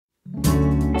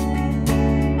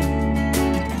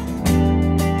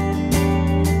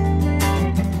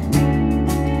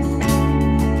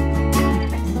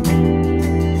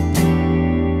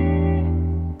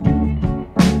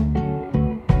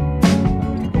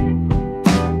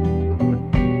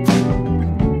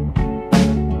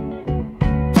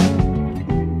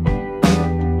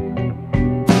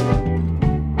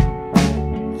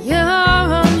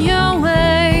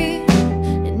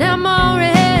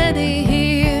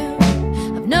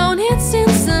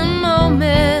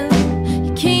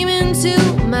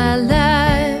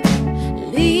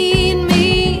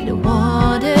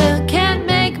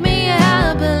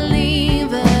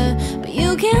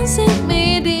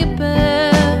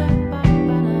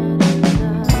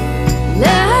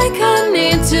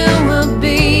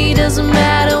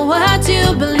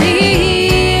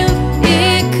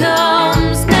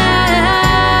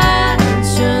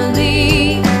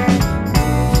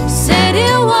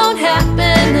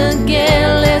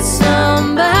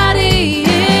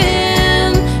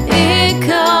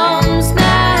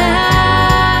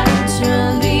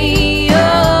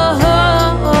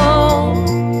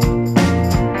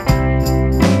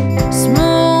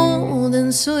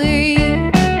sweet.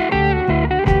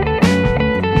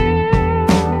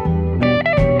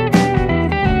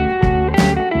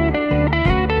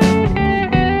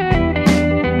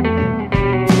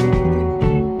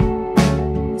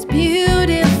 This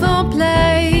beautiful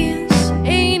place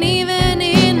ain't even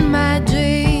in my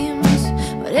dreams,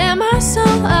 but am I so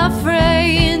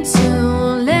afraid to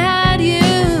let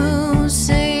you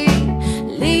see?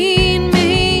 Lead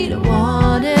me to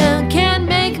water, can't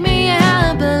make me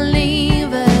a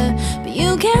believer, but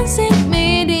you can sink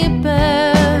me deeper.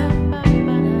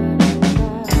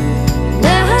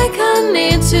 Like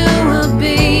honey to a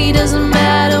bee, doesn't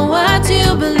matter what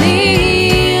you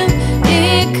believe,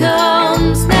 it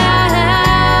comes naturally.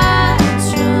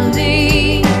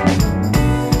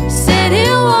 Said it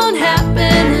won't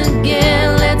happen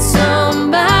again, let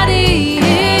somebody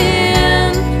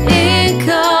in. It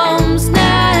comes naturally.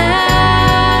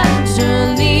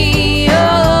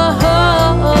 Oh,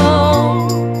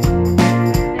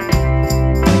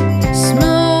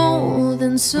 smooth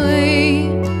and sweet.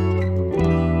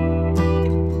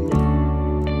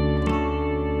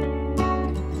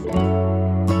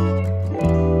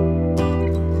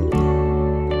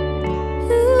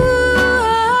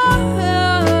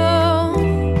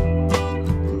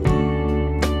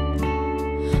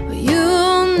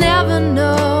 You'll never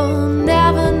know,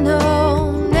 never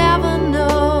know, never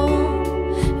know,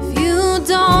 if you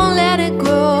don't let it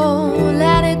grow,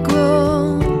 let it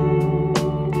grow.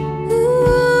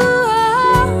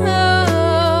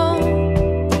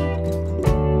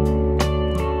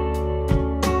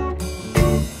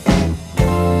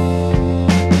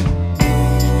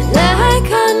 Like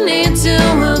honey to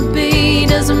a bee,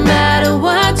 doesn't matter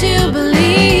what you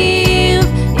believe,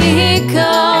 it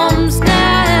comes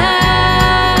naturally.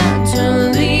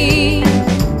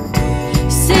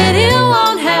 Said it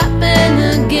won't happen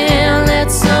again, let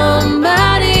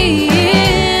somebody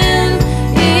in.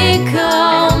 It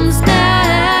comes naturally.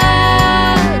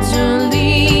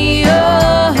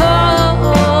 Oh, oh,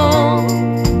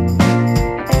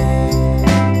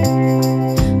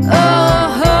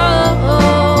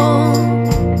 oh.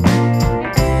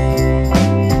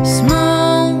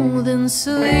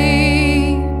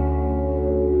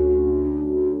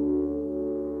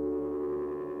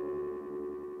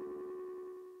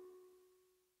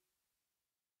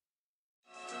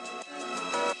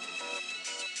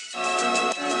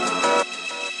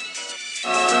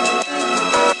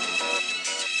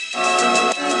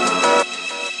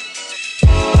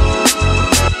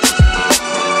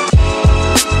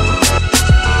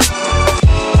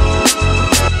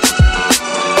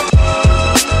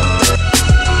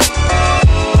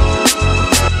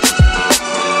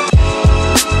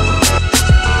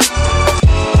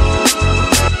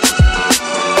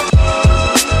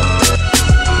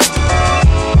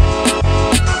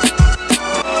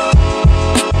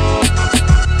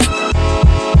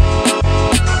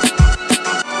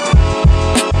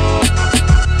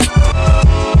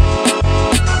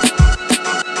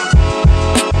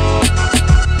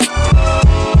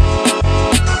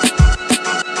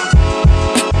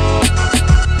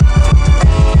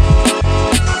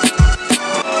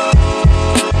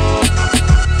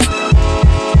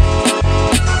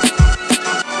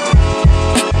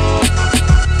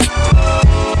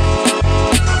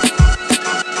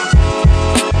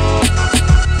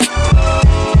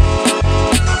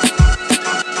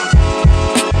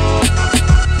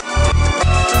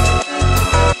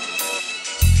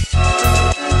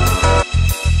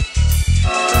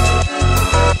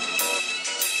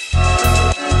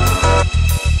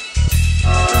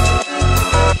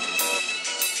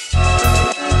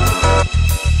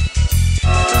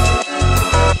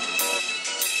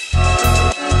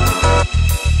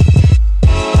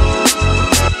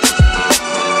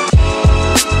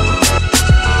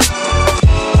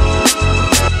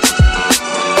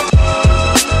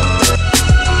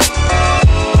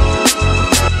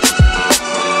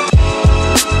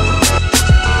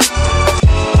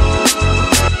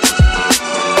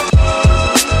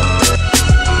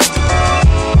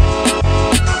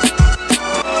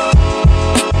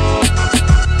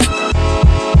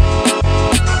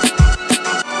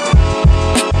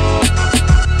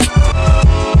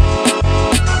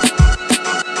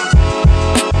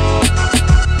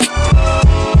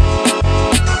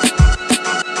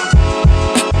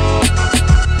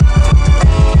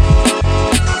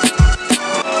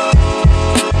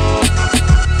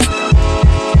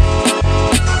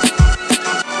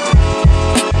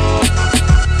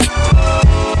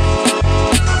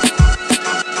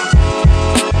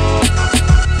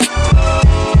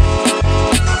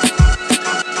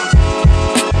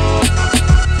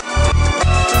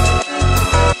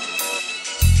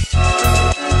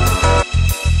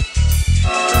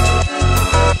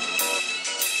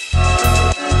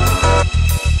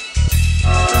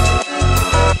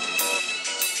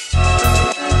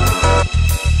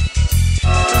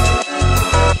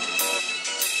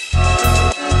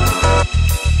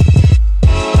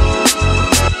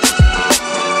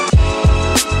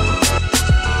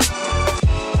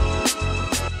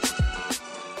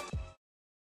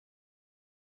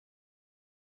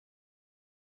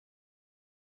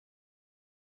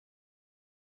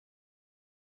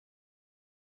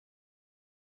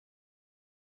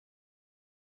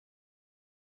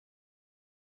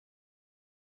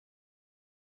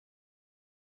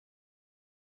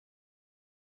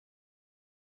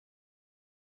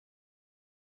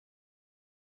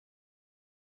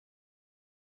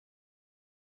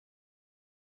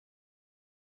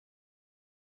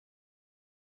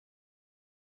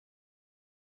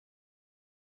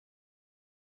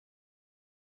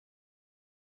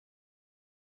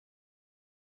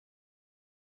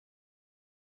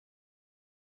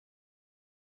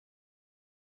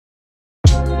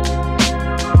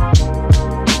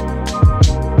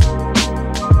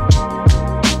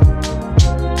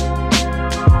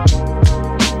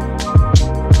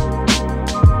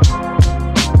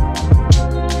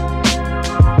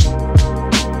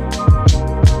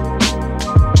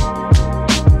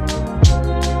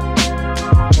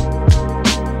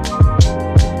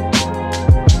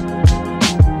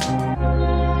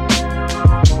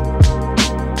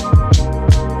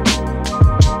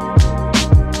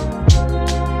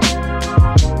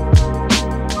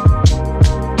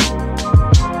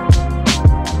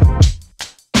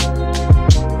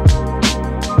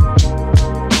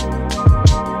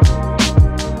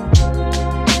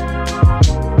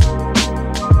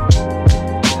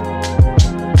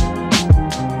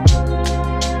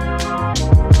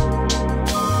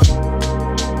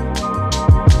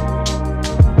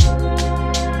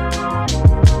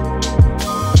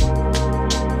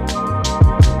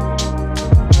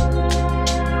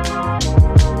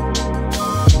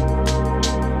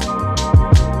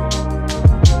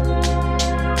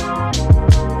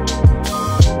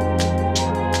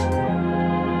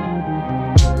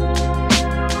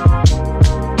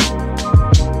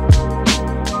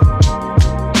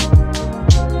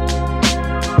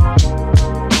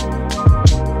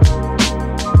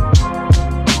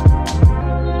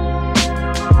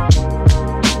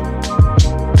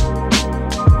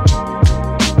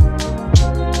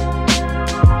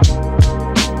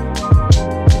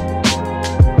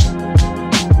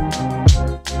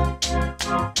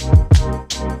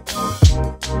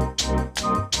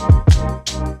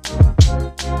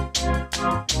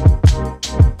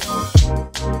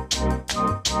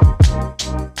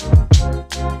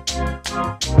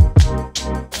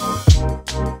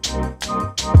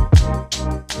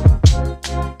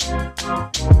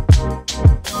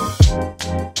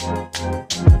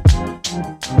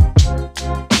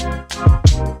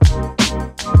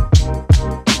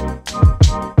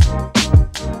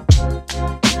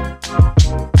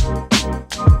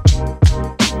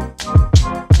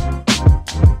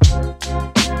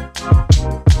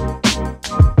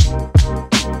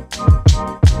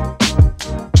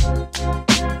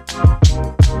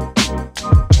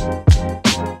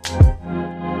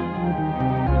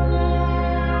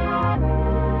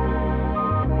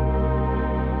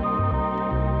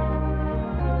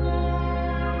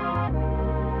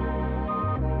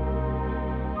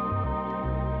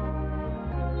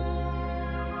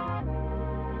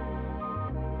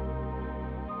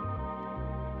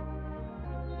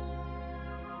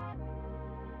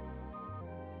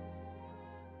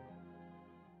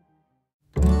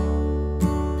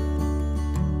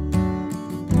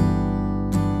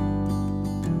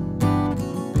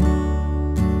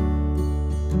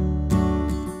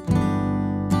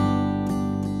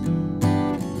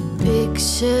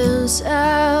 pictures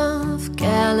of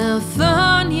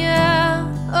California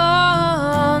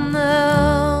on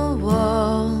the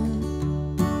wall.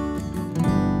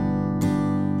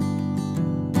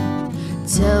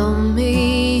 Tell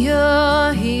me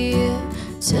you're here,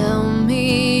 tell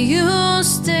me you'll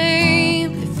stay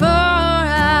before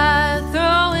I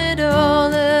throw it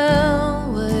all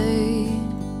away.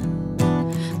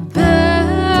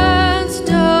 Birds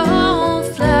don't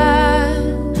fly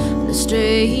in a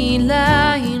straight line.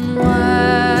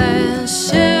 Why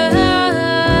should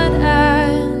I?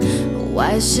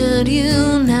 Why should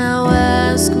you now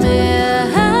ask me?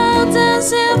 How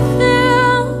does it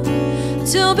feel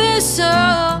to be so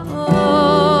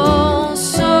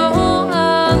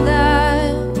alive?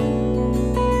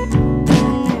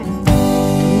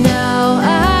 Now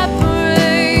I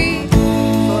pray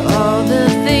for all the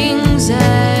things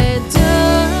I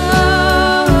don't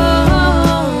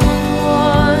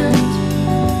want,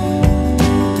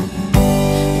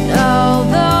 and all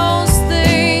those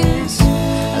things I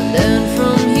learned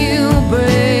from you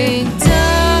break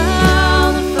down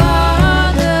the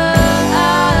farther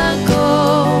I go.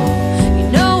 You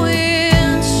know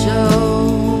it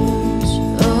shows.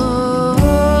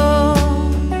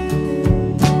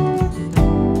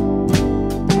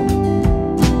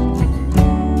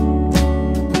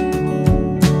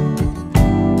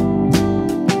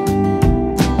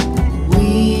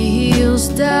 Wheels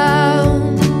down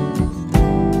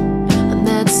on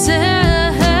that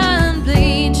sand-bleached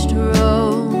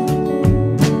road,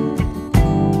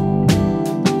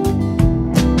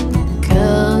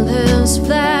 colors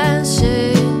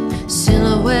flashing,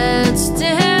 silhouettes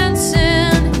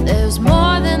dancing. If there's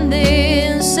more than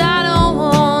this, I don't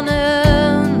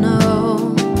wanna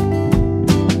know.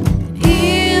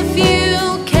 If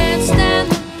you can't stand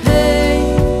the pain,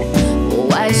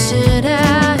 why should I